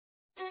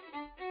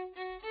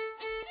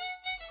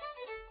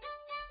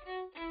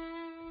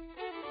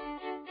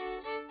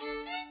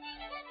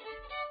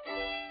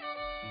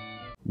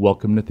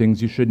Welcome to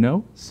Things You Should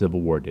Know, Civil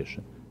War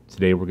Edition.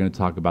 Today we're going to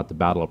talk about the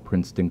Battle of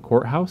Princeton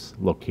Courthouse,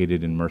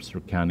 located in Mercer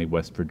County,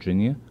 West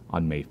Virginia,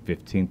 on May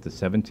 15th to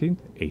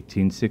 17th,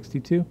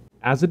 1862.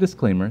 As a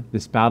disclaimer,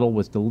 this battle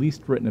was the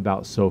least written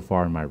about so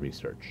far in my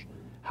research.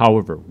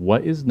 However,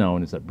 what is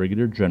known is that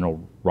Brigadier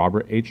General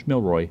Robert H.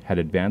 Milroy had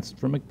advanced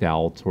from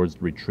McDowell towards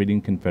the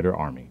retreating Confederate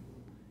Army.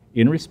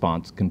 In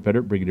response,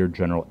 Confederate Brigadier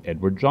General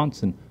Edward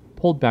Johnson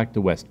pulled back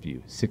to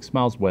Westview, 6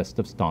 miles west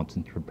of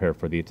Staunton, to prepare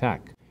for the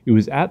attack. It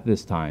was at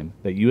this time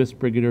that U.S.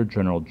 Brigadier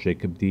General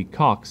Jacob D.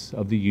 Cox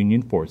of the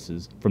Union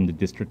forces from the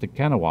District of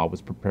Kanawha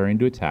was preparing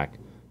to attack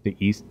the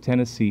East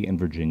Tennessee and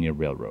Virginia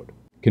Railroad.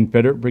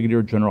 Confederate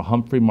Brigadier General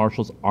Humphrey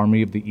Marshall's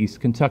Army of the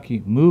East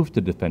Kentucky moved to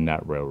defend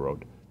that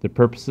railroad. The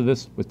purpose of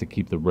this was to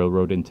keep the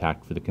railroad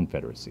intact for the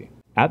Confederacy.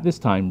 At this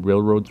time,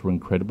 railroads were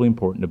incredibly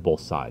important to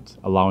both sides,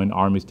 allowing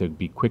armies to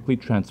be quickly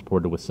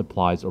transported with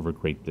supplies over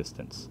great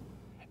distance.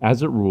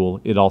 As a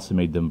rule, it also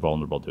made them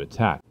vulnerable to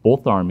attack.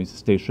 Both armies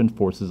stationed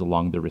forces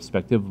along their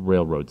respective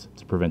railroads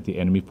to prevent the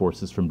enemy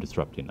forces from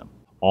disrupting them.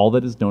 All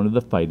that is known of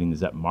the fighting is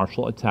that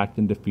Marshall attacked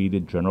and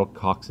defeated General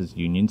Cox's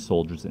Union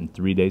soldiers in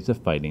 3 days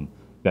of fighting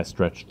that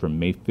stretched from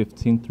May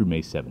 15th through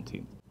May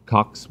 17th.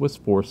 Cox was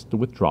forced to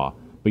withdraw,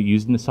 but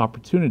using this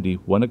opportunity,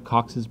 one of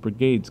Cox's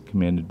brigades,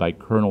 commanded by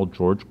Colonel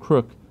George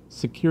Crook,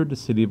 secured the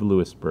city of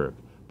Lewisburg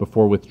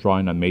before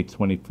withdrawing on May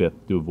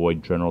 25th to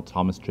avoid General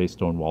Thomas J.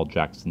 Stonewall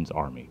Jackson's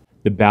army.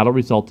 The battle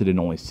resulted in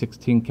only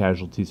 16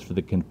 casualties for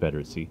the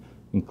Confederacy,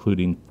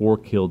 including 4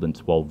 killed and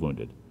 12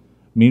 wounded.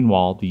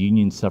 Meanwhile, the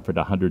Union suffered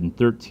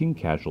 113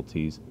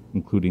 casualties,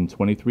 including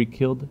 23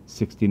 killed,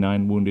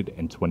 69 wounded,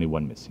 and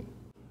 21 missing.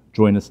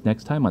 Join us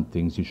next time on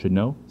Things You Should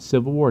Know,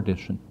 Civil War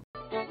Edition.